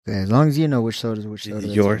Okay, as long as you know which soda is which soda.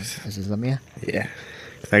 Yours. This is Lamia. Yeah.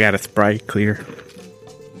 'Cause I got a Sprite clear.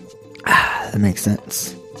 That makes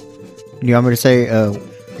sense. Do you want me to say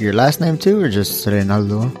your last name too, or just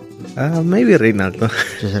Reynaldo? Maybe Reynaldo.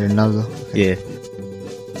 Just Reynaldo. Yeah.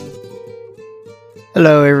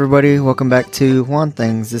 Hello, everybody. Welcome back to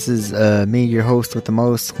Juanthings. This is me, your host with the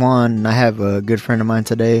most, Juan. And I have a good friend of mine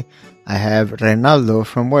today. I have Reynaldo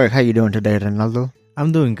from work. How you doing today, Reynaldo?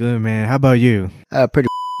 I'm doing good, man. How about you?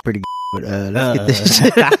 Pretty good. But let's get this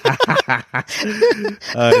shit.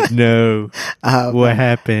 No. What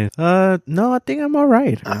happened? No, I think I'm all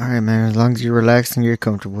right. All right, man. As long as you're relaxed and you're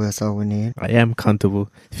comfortable, that's all we need. I am comfortable.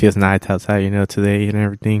 It feels nice outside, today and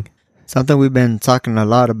everything. Something we've been talking a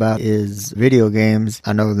lot about is video games.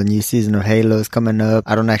 I know the new season of Halo is coming up.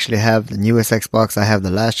 I don't actually have the newest Xbox. I have the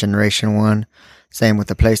last generation one. Same with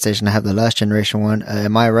the PlayStation. I have the last generation one.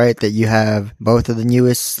 Am I right that you have both of the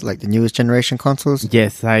newest generation consoles?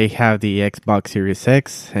 Yes, I have the Xbox Series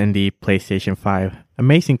X and the PlayStation 5.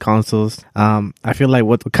 Amazing consoles. I feel like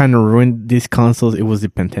what kind of ruined these consoles, it was the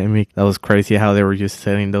pandemic. That was crazy how they were just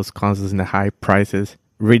selling those consoles in the high prices.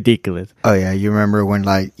 Ridiculous. Oh yeah, you remember when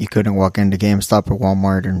you couldn't walk into GameStop or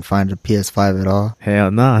Walmart and find a PS5 at all?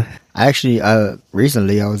 Hell no.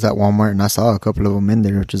 Recently I was at Walmart and I saw a couple of them in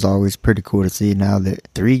there, which is always pretty cool to see. Now that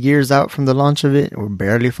 3 years out from the launch of it, we're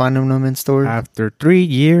barely finding them in stores. After 3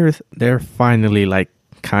 years, they're finally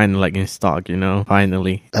kind of in stock,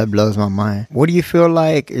 finally. That blows my mind. What do you feel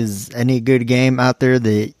like is any good game out there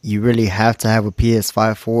that you really have to have a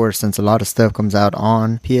PS5 for, since a lot of stuff comes out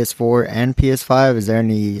on PS4 and PS5? Is there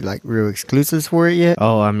any real exclusives for it yet?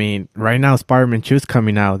 Oh, I mean, right now Spider-Man 2 is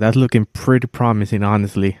coming out. That's looking pretty promising,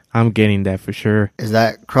 honestly. I'm getting that for sure. Is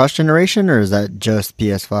that cross-generation or is that just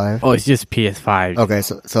PS5? Oh, it's just PS5. Okay,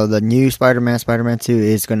 so the new Spider-Man 2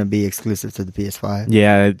 is going to be exclusive to the PS5?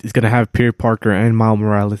 Yeah, it's going to have Peter Parker and Miles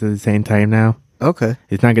Morales at the same time now. Okay.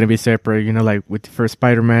 It's not going to be separate, like with the first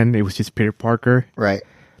Spider-Man, it was just Peter Parker. Right.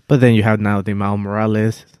 But then you have now the Miles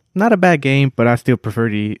Morales. Not a bad game, but I still prefer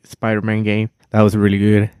the Spider-Man game. That was really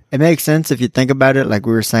good. It makes sense if you think about it, like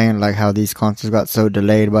we were saying, how these consoles got so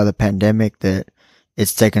delayed by the pandemic that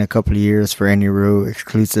it's taken a couple of years for any real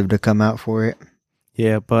exclusive to come out for it.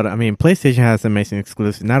 Yeah, but I mean, PlayStation has amazing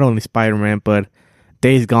exclusives. Not only Spider-Man, but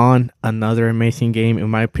Days Gone, another amazing game in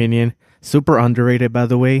my opinion. Super underrated, by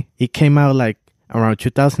the way. It came out around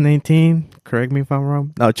 2018. Correct me if I'm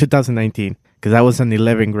wrong. No, 2019. Because I was in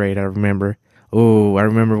 11th grade, I remember. Oh, I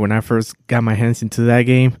remember when I first got my hands into that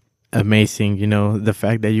game. Amazing, the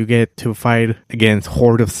fact that you get to fight against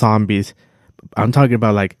horde of zombies. I'm talking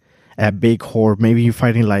about a big horde. Maybe you're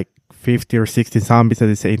fighting 50 or 60 zombies at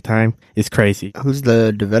the same time. It's crazy. Who's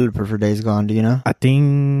the developer for Days Gone? Do you know? I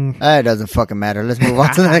think... It doesn't fucking matter. Let's move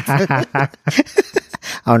on to the next one.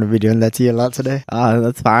 I'm going to be doing that to you a lot today.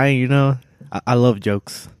 That's fine, I love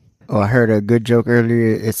jokes. Oh, I heard a good joke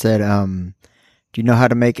earlier. It said, do you know how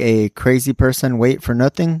to make a crazy person wait for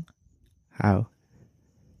nothing? How?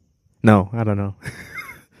 No, I don't know.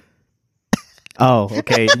 Oh,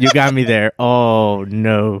 okay. You got me there. Oh,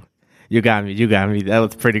 no. You got me. That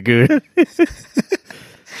was pretty good.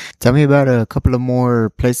 Tell me about a couple of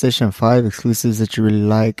more PlayStation 5 exclusives that you really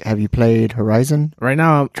like. Have you played Horizon? Right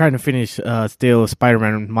now, I'm trying to finish still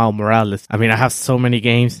Spider-Man Miles Morales. I mean, I have so many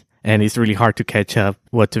games, and it's really hard to catch up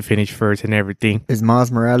what to finish first and everything. Is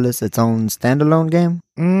Miles Morales its own standalone game?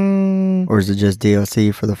 Or is it just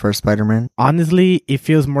DLC for the first Spider-Man? Honestly, it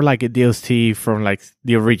feels more like a DLC from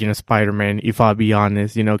the original Spider-Man, if I'll be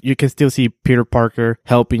honest. You can still see Peter Parker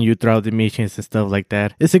helping you throughout the missions and stuff like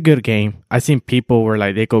that. It's a good game. I've seen people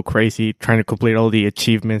where they go crazy trying to complete all the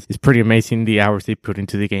achievements. It's pretty amazing the hours they put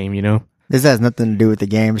into the game, This has nothing to do with the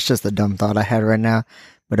game. It's just a dumb thought I had right now.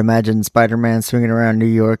 But imagine Spider-Man swinging around New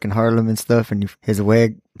York and Harlem and stuff, and his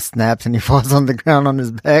wig snaps and he falls on the ground on his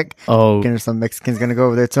back. Oh. And some Mexican's going to go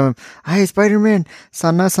over there to him. Hey, Spider-Man,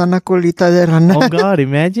 sana colita de rana. Oh, God,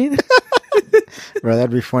 imagine. Bro,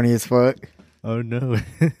 that'd be funny as fuck. Oh, no.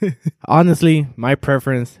 Honestly, my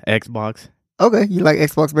preference, Xbox. Okay, you like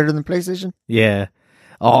Xbox better than PlayStation? Yeah.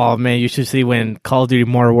 Oh, man, you should see when Call of Duty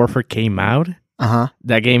Modern Warfare came out. Uh-huh.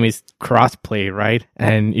 That game is cross-play, right?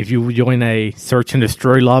 And if you join a search and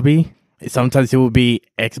destroy lobby, sometimes it will be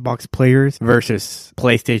Xbox players versus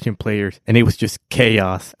PlayStation players. And it was just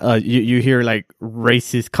chaos. You hear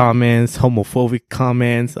racist comments, homophobic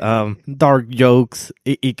comments, dark jokes.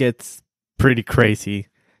 It gets pretty crazy.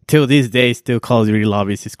 Till this day, still Call of Duty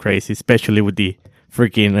lobbies is crazy, especially with the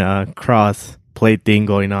freaking cross-play thing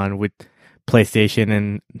going on with PlayStation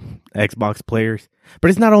and Xbox players. But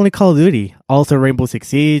it's not only Call of Duty. Also Rainbow Six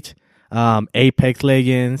Siege, Apex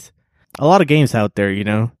Legends. A lot of games out there,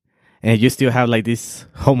 and you still have like these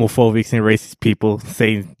homophobic and racist people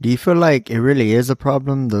saying, Do you feel like it really is a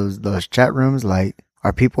problem, those chat rooms? Like,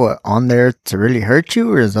 are people on there to really hurt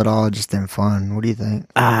you, or is it all just in fun? What do you think?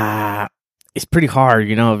 it's pretty hard,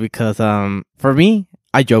 because for me,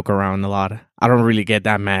 I joke around a lot. I don't really get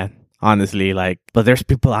that mad, honestly. Like, but there's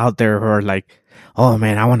people out there who are like, oh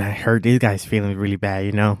man, I want to hurt these guys feeling really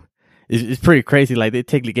bad. It's pretty crazy. Like, they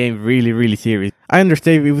take the game really, really serious. I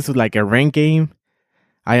understand if it was like a ranked game.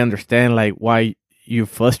 I understand like why you're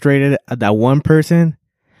frustrated at that one person.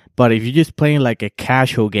 But if you're just playing like a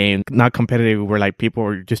casual game, not competitive, where like people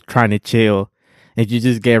are just trying to chill, and you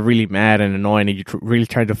just get really mad and annoying, and you really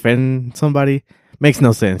try to offend somebody, makes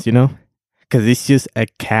no sense, Because it's just a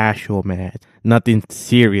casual match, nothing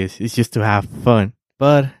serious. It's just to have fun.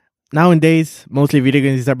 But nowadays, mostly video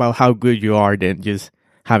games is about how good you are than just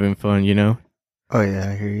having fun, Oh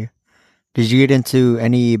yeah, I hear you. Did you get into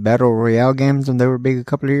any battle royale games when they were big a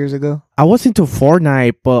couple of years ago? I was into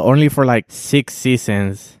Fortnite, but only for like 6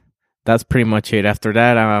 seasons. That's pretty much it. After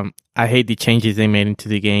that, I hate the changes they made into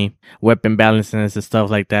the game. Weapon balances and stuff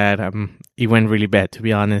like that. It went really bad, to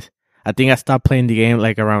be honest. I think I stopped playing the game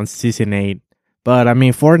like around season 8. But I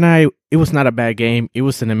mean, Fortnite, it was not a bad game. It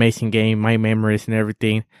was an amazing game. My memories and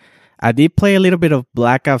everything. I did play a little bit of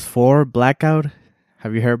Black Ops 4, Blackout.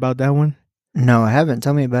 Have you heard about that one? No, I haven't.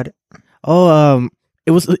 Tell me about it. Oh,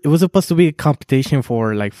 it was supposed to be a competition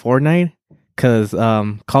for like Fortnite, because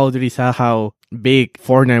Call of Duty saw how big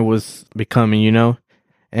Fortnite was becoming,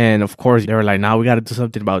 and of course they were like, now we got to do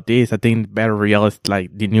something about this. I think Battle Royale is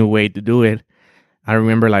like the new way to do it. I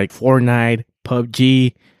remember like Fortnite,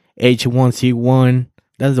 PUBG, H1Z1.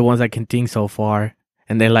 That's the ones I can think so far.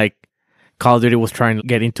 And then like Call of Duty was trying to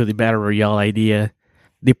get into the Battle Royale idea.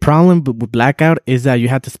 The problem with Blackout is that you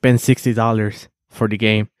have to spend $60 for the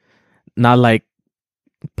game. Not like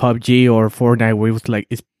PUBG or Fortnite where it was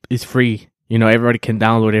like it's free. Everybody can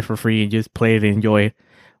download it for free and just play it and enjoy it.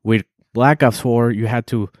 With Black Ops 4, you had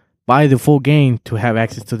to buy the full game to have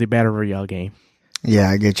access to the Battle Royale game. Yeah,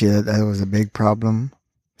 I get you. That was a big problem.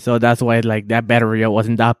 So that's why like that Battle Royale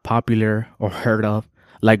wasn't that popular or heard of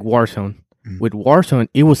like Warzone. With Warzone,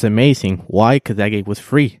 it was amazing. Why? Because that game was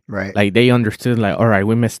free. Right. Like they understood like, all right,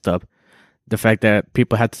 we messed up. The fact that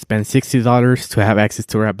people had to spend $60 to have access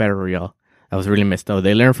to our Battle Royale. That was really messed up.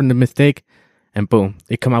 They learned from the mistake, and boom,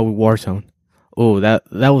 they come out with Warzone. Oh, that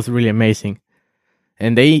was really amazing.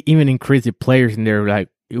 And they even increased the players in there. Like,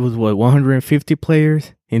 it was, 150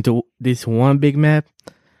 players into this one big map?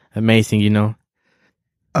 Amazing,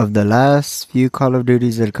 Of the last few Call of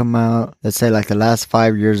Duties that come out, let's say like the last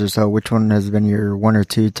 5 years or so, which one has been your 1 or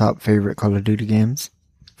 2 top favorite Call of Duty games?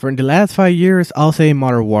 For the last 5 years, I'll say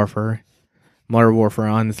Modern Warfare. Modern Warfare,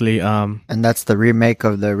 honestly. And that's the remake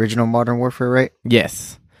of the original Modern Warfare, right?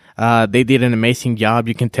 Yes. They did an amazing job.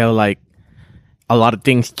 You can tell, like, a lot of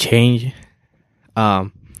things change.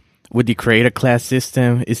 With the creator class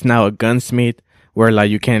system, it's now a gunsmith where, like,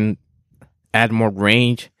 you can add more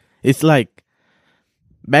range. It's like,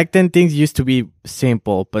 back then things used to be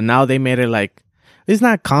simple, but now they made it like, it's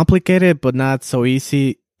not complicated, but not so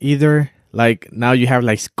easy either. Like, now you have,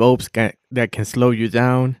 like, scopes that can slow you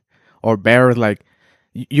down. Or barrels, like,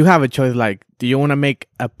 you have a choice, like, do you want to make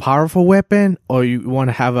a powerful weapon or you want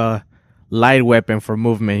to have a light weapon for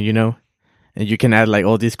movement, And you can add, like,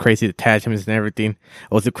 all these crazy attachments and everything.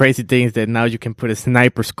 Also, crazy things that now you can put a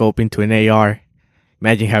sniper scope into an AR.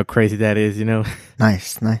 Imagine how crazy that is,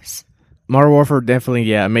 Nice. Modern Warfare, definitely,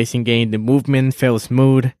 yeah, amazing game. The movement felt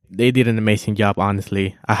smooth. They did an amazing job,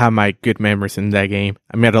 honestly. I have my good memories in that game.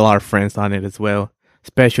 I met a lot of friends on it as well,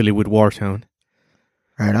 especially with Warzone.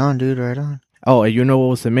 Right on, dude, right on. Oh, and you know what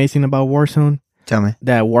was amazing about Warzone? Tell me.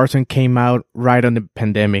 That Warzone came out right on the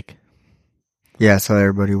pandemic. Yeah, so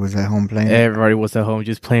everybody was at home playing. Everybody was at home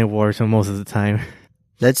just playing Warzone most of the time.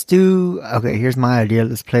 Okay, here's my idea.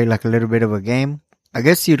 Let's play like a little bit of a game. I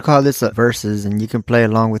guess you'd call this a versus, and you can play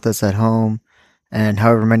along with us at home. And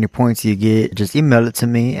however many points you get, just email it to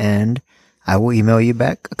me, and I will email you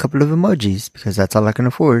back a couple of emojis, because that's all I can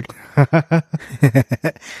afford.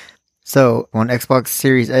 So, on Xbox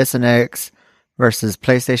Series S and X versus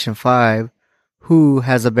PlayStation 5, who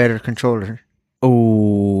has a better controller?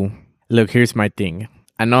 Oh, look, here's my thing.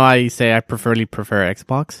 I know I say I prefer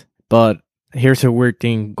Xbox, but here's a weird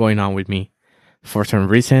thing going on with me. For some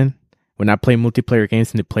reason, when I play multiplayer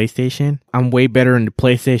games in the PlayStation, I'm way better on the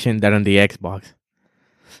PlayStation than on the Xbox.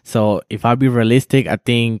 So, if I be realistic, I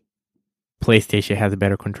think PlayStation has a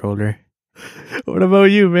better controller. What about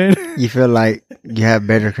you, man? You feel like you have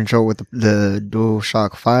better control with the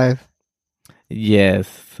DualShock 5?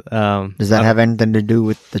 Yes. Does that have anything to do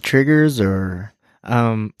with the triggers, or?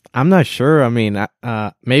 I'm not sure. I mean,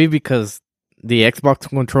 maybe because the Xbox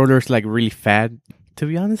controller is like really fat. To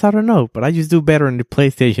be honest, I don't know. But I just do better on the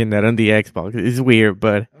PlayStation than on the Xbox. It's weird,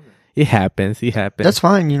 but it happens. It happens. That's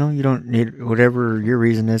fine. You don't need whatever your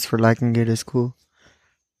reason is for liking it is cool.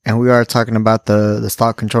 And we are talking about the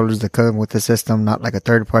stock controllers that come with the system, not like a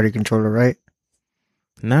third party controller, right?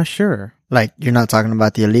 Not sure. Like you're not talking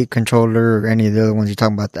about the Elite controller or any of the other ones. You're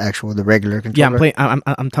talking about the regular controller. Yeah,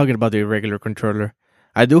 I'm talking about the regular controller.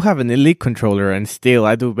 I do have an Elite controller, and still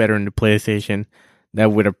I do better in the PlayStation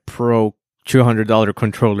than with a Pro $200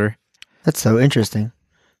 controller. That's so interesting.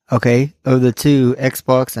 Okay, of the two,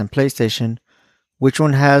 Xbox and PlayStation, which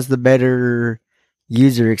one has the better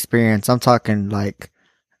user experience? I'm talking like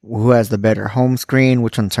who has the better home screen,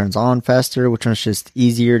 which one turns on faster, which one's just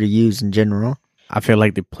easier to use in general. I feel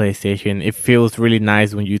like the PlayStation, it feels really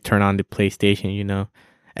nice when you turn on the PlayStation,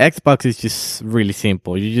 Xbox is just really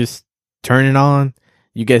simple. You just turn it on,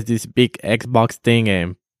 you get this big Xbox thing,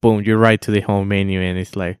 and boom, you're right to the home menu, and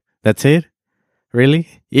it's like, that's it? Really?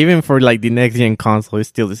 Even for like the next gen console, it's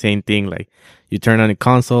still the same thing. Like you turn on the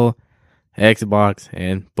console, Xbox,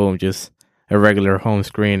 and boom, just a regular home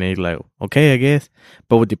screen, and you're like, okay, I guess.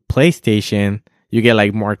 But with the PlayStation, you get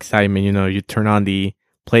like more excitement. You turn on the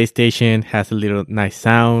PlayStation, has a little nice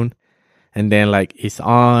sound, and then like it's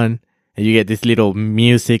on, and you get this little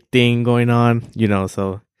music thing going on.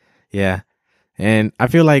 So yeah. And I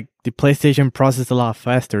feel like the PlayStation processes a lot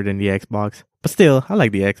faster than the Xbox, but still, I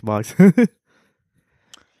like the Xbox.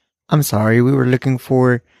 I'm sorry, we were looking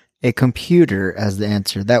for a computer as the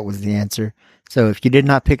answer. That was the answer. So if you did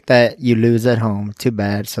not pick that, you lose at home. Too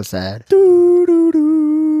bad. So sad.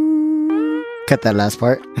 Cut that last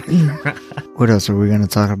part. What else are we going to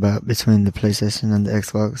talk about between the PlayStation and the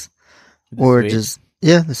Xbox? Or Switch.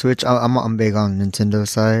 The Switch. I'm big on the Nintendo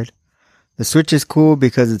side. The Switch is cool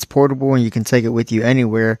because it's portable and you can take it with you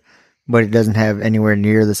anywhere, but it doesn't have anywhere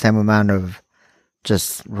near the same amount of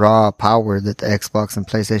just raw power that the Xbox and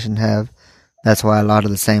PlayStation have. That's why a lot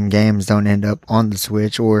of the same games don't end up on the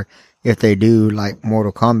Switch, or if they do, like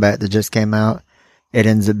Mortal Kombat that just came out, it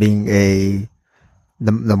ends up being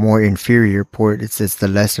the more inferior port. It's the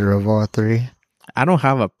lesser of all three. I don't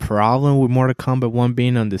have a problem with Mortal Kombat 1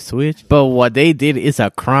 being on the Switch, but what they did is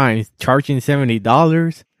a crime. Charging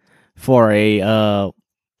 $70 for a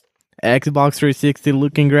Xbox 360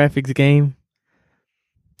 looking graphics game.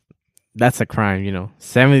 That's a crime,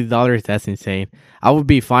 $70, that's insane. I would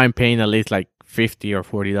be fine paying at least like $50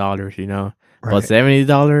 or $40, Right. But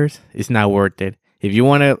 $70 is not worth it. If you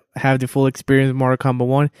want to have the full experience of Mortal Kombat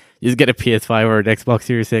 1, just get a PS5 or an Xbox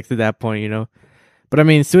Series X at that point, But I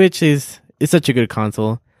mean, Switch is such a good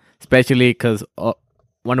console, especially because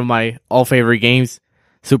one of my all favorite games,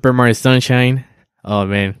 Super Mario Sunshine. Oh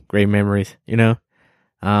man, great memories,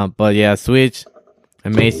 But yeah, Switch,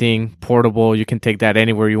 amazing, portable. You can take that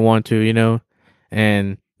anywhere you want to,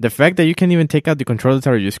 And the fact that you can even take out the controllers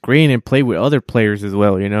out of your screen and play with other players as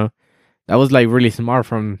well, That was like really smart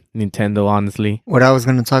from Nintendo, honestly. What I was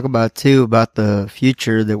going to talk about too, about the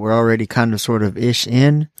future that we're already kind of sort of ish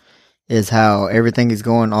in, is how everything is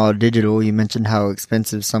going all digital. You mentioned how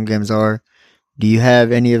expensive some games are. Do you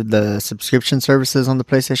have any of the subscription services on the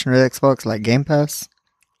PlayStation or the Xbox, like Game Pass?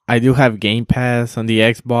 I do have Game Pass on the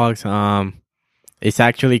Xbox. It's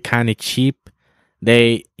actually kind of cheap.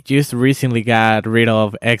 They just recently got rid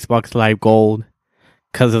of Xbox Live Gold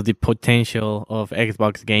because of the potential of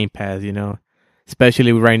Xbox Game Pass,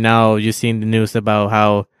 Especially right now, you're seeing the news about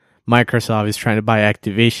how Microsoft is trying to buy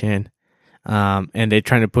Activision, and they're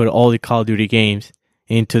trying to put all the Call of Duty games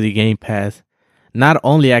into the Game Pass. Not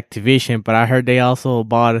only Activision, but I heard they also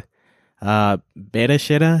bought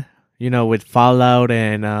Bethesda, with Fallout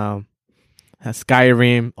and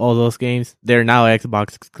Skyrim, all those games. They're now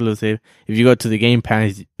Xbox exclusive. If you go to the Game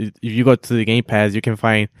Pass, you can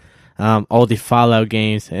find all the Fallout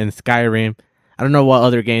games and Skyrim. I don't know what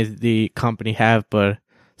other games the company have, but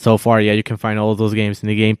so far, yeah, you can find all those games in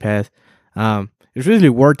the Game Pass. It's really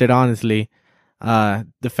worth it, honestly.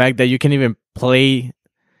 The fact that you can even play,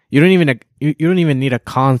 you don't even need a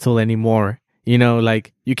console anymore.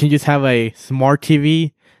 Like you can just have a smart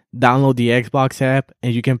TV, download the Xbox app,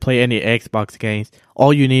 and you can play any Xbox games.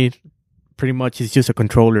 All you need, pretty much, is just a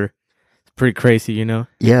controller. Pretty crazy,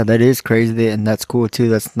 Yeah, that is crazy, and that's cool too.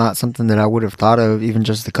 That's not something that I would have thought of even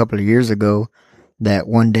just a couple of years ago, that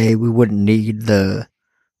one day we wouldn't need the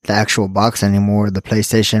actual box anymore, the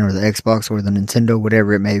PlayStation or the Xbox or the Nintendo,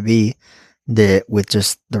 whatever it may be, that with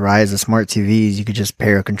just the rise of smart TVs, you could just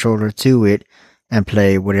pair a controller to it and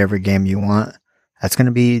play whatever game you want. That's going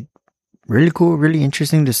to be really cool, really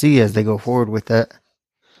interesting to see as they go forward with that.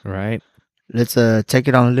 Right. let's take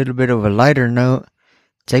it on a little bit of a lighter note.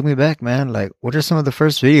 Take me back, man. Like, what are some of the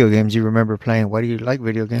first video games you remember playing? Why do you like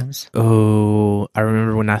video games? Oh, I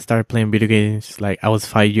remember when I started playing video games, like I was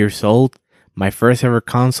 5 years old. My first ever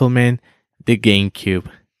console, man, the GameCube.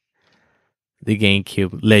 The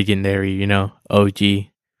GameCube, legendary, you know, OG.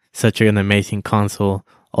 Such an amazing console.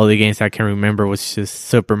 All the games I can remember was just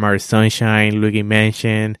Super Mario Sunshine, Luigi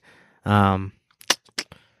Mansion, a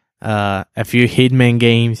few Hitman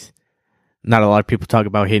games. Not a lot of people talk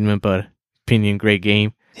about Hitman, but opinion, great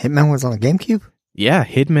game. Hitman was on GameCube? Yeah,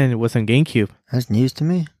 Hitman was on GameCube. That's news to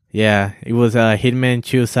me. Yeah, it was Hitman,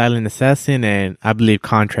 Choose Silent Assassin, and I believe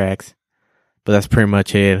Contracts. But that's pretty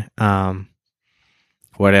much it.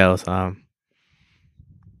 What else?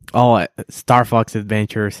 Star Fox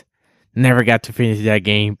Adventures. Never got to finish that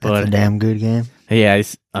game, but that's a damn good game. Yeah,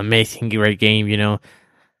 it's amazing, great game. You know,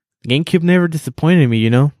 GameCube never disappointed me. You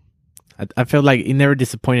know, I felt like it never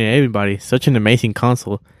disappointed anybody. Such an amazing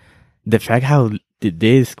console. The fact how the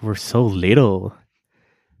discs were so little,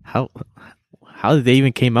 how did they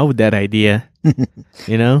even came up with that idea?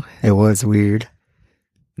 You know, it was weird.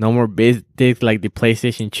 No more big discs like the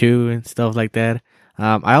PlayStation 2 and stuff like that.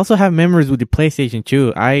 I also have memories with the PlayStation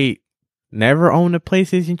 2. I never owned a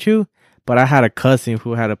PlayStation 2, but I had a cousin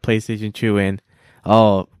who had a PlayStation 2, and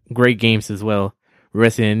great games as well.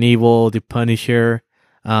 Resident Evil, The Punisher,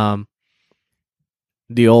 the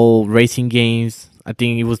old racing games. I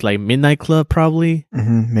think it was like Midnight Club, probably.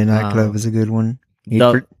 Mm-hmm. Midnight Club was a good one.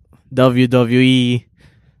 WWE.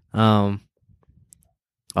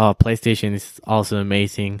 PlayStation is also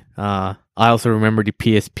amazing. I also remember the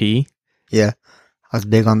PSP. Yeah, I was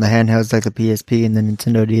big on the handhelds like the PSP and the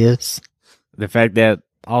Nintendo DS. The fact that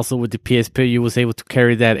also with the PSP, you was able to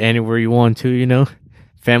carry that anywhere you want to, you know?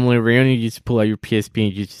 Family reunion, you just pull out your PSP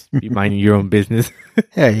and you just be minding your own business.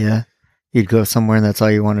 Yeah. You'd go somewhere and that's all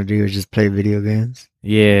you want to do is just play video games.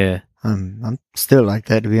 Yeah. I'm still like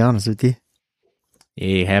that, to be honest with you.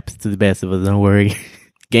 Yeah, it happens to the best of us, don't worry.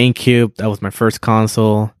 GameCube, that was my first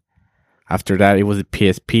console. After that, it was a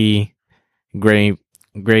PSP. Great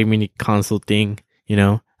mini console thing, you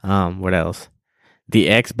know? What else? The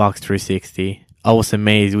Xbox 360. I was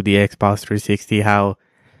amazed with the Xbox 360 how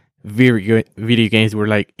video games were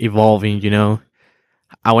like evolving, you know?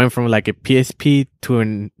 I went from like a PSP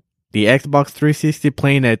to the Xbox 360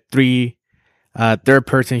 playing a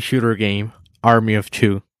third-person shooter game, Army of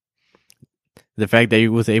Two. The fact that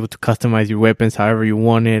you was able to customize your weapons however you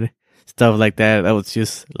wanted, stuff like that, that was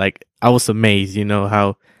just like, I was amazed, you know,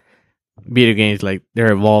 how video games, like,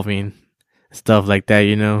 they're evolving, stuff like that,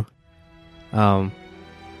 you know.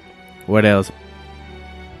 What else?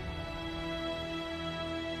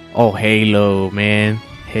 Oh, Halo, man.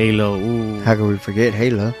 Halo, ooh. How could we forget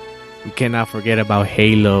Halo? We cannot forget about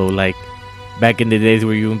Halo. Like, back in the days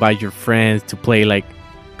where you invite your friends to play, like,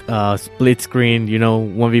 split screen, you know,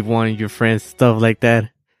 1v1, your friends, stuff like that.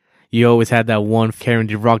 You always had that one carrying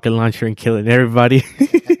the rocket launcher and killing everybody.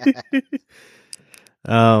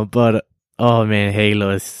 But, oh man, Halo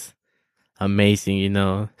is amazing, you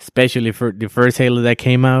know, especially for the first Halo that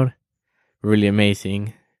came out. Really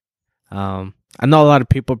amazing. I know a lot of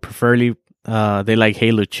people preferably, they like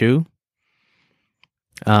Halo 2.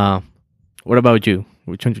 What about you?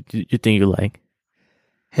 Which one do you think you like?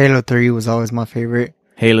 Halo 3 was always my favorite.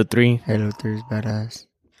 Halo 3? Halo 3 is badass.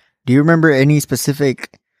 Do you remember any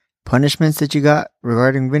specific punishments that you got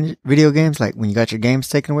regarding video games? Like when you got your games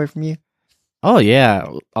taken away from you? Oh, yeah.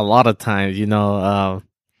 A lot of times, you know,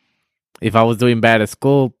 if I was doing bad at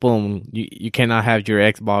school, boom, you cannot have your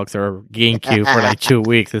Xbox or GameCube for like 2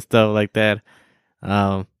 weeks and stuff like that.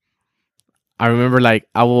 I remember like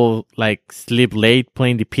I will like sleep late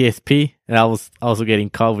playing the PSP, and I was also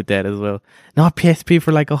getting caught with that as well. No, PSP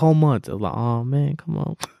for like a whole month. I was like, oh man, come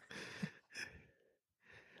on.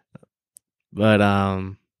 But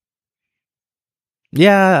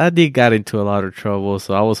yeah, I did got into a lot of trouble,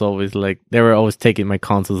 so I was always like, they were always taking my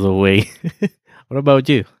consoles away. What about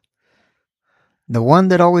you? The one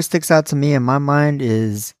that always sticks out to me in my mind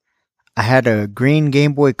is I had a green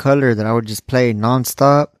Game Boy Color that I would just play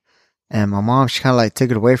nonstop. And my mom, she kind of like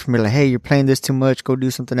took it away from me. Like, hey, you're playing this too much. Go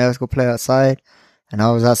do something else. Go play outside. And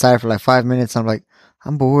I was outside for like 5 minutes. I'm like,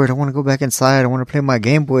 I'm bored. I want to go back inside. I want to play my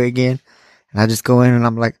Game Boy again. And I just go in and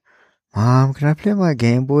I'm like, Mom, can I play my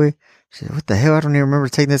Game Boy? She said, what the hell? I don't even remember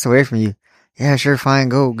taking this away from you. Yeah, sure, fine.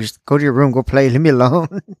 Go. Just go to your room. Go play. Leave me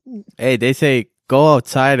alone. Hey, they say go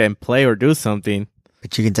outside and play or do something.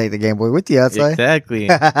 But you can take the Game Boy with you outside. Exactly.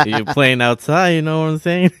 You're playing outside, you know what I'm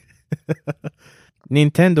saying?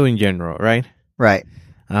 Nintendo in general, right? Right.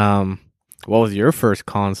 What was your first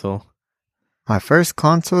console? My first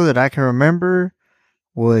console that I can remember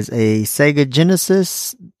was a Sega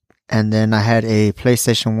Genesis, and then I had a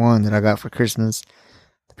PlayStation 1 that I got for Christmas.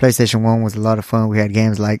 The PlayStation 1 was a lot of fun. We had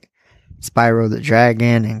games like Spyro the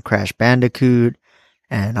Dragon and Crash Bandicoot,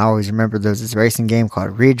 and I always remember there was this racing game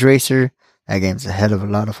called Ridge Racer. That game's a hell of a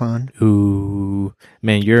lot of fun. Ooh,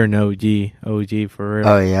 man, you're an OG for real.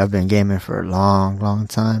 Oh yeah, I've been gaming for a long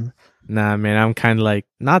time. Nah, man, I'm kind of like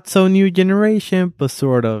not so new generation, but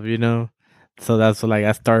sort of, So that's like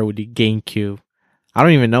I started with the GameCube. I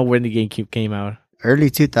don't even know when the GameCube came out. Early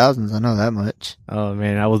 2000s, I know that much. Oh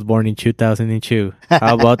man, I was born in 2002.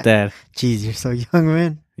 How about that? Jeez, you're so young,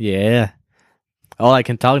 man. Yeah. All I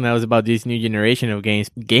can talk now is about this new generation of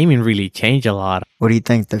games. Gaming really changed a lot. What do you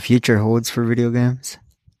think the future holds for video games?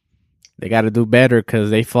 They got to do better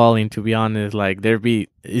because they falling, to be honest. Like,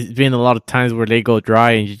 it's been a lot of times where they go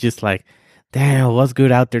dry and you're just like, damn, what's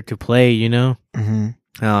good out there to play, Mm-hmm.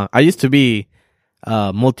 I used to be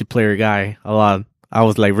a multiplayer guy a lot. I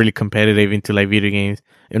was like really competitive into like video games.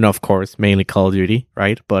 And of course, mainly Call of Duty,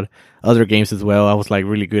 right? But other games as well. I was like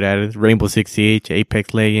really good at it. Rainbow Six Siege,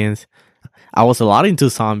 Apex Legends. I was a lot into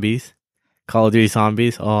zombies. Call of Duty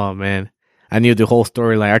Zombies. Oh man. I knew the whole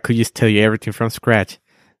story. Like I could just tell you everything from scratch.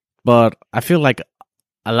 But I feel like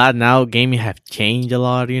a lot now, gaming have changed a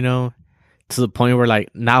lot, to the point where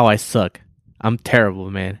like now I suck. I'm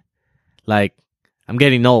terrible, man. Like I'm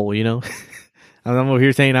getting old, I'm over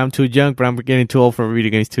here saying I'm too young, but I'm getting too old for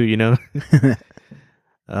video games too,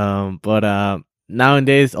 But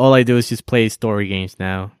nowadays all I do is just play story games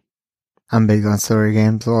now. I'm big on story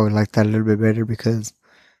games. I always like that a little bit better because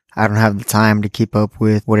I don't have the time to keep up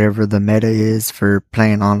with whatever the meta is for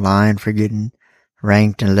playing online, for getting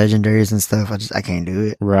ranked and legendaries and stuff. I can't do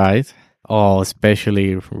it. Right. Oh,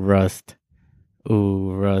 especially Rust.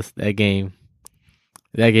 Ooh, Rust.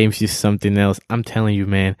 That game's just something else. I'm telling you,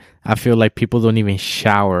 man. I feel like people don't even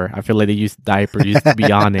shower. I feel like they use diapers just to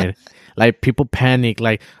be on it. Like people panic,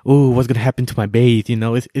 like, ooh, what's gonna happen to my base?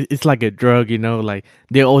 It's like a drug, like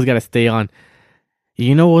they always gotta stay on.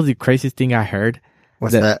 You know what's the craziest thing I heard?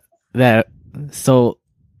 What's that? So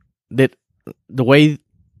that the way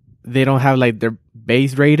they don't have like their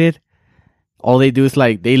base rated, all they do is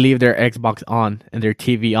like they leave their Xbox on and their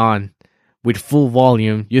TV on with full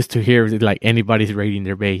volume just to hear like anybody's rating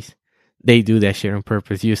their base. They do that shit on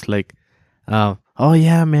purpose. Just like, oh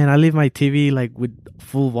yeah, man, I leave my TV like with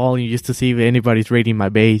full volume just to see if anybody's rating my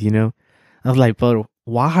base. I was like, but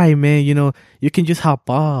why, man? You can just hop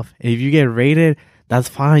off. And if you get rated, that's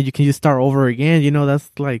fine. You can just start over again. That's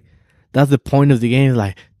the point of the game.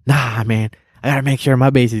 Like, nah, man, I gotta make sure my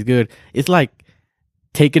base is good. It's like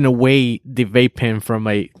taking away the vape pen from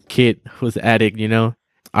a kid who's addict.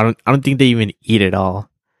 I don't think they even eat it all.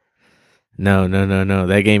 No.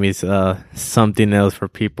 That game is something else for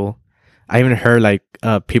people. I even heard like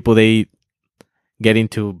people they get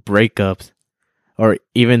into breakups or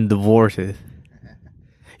even divorces.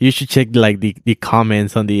 You should check like the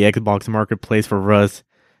comments on the Xbox Marketplace for Rust.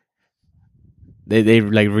 They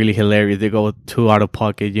like really hilarious. They go too out of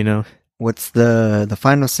pocket, What's the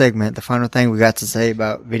final segment, the final thing we got to say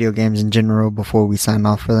about video games in general before we sign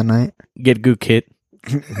off for the night? Get good, kid.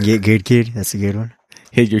 Get good, kid. That's a good one.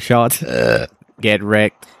 Hit your shots. Get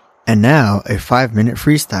wrecked. And now, a 5-minute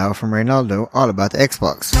freestyle from Reynaldo all about the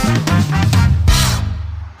Xbox.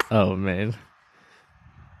 Oh, man.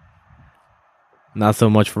 Not so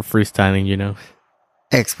much for freestyling,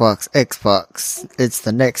 Xbox. It's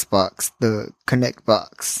the next box. The Connect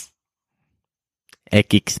box.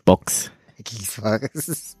 Xbox.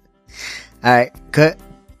 Alright, cut.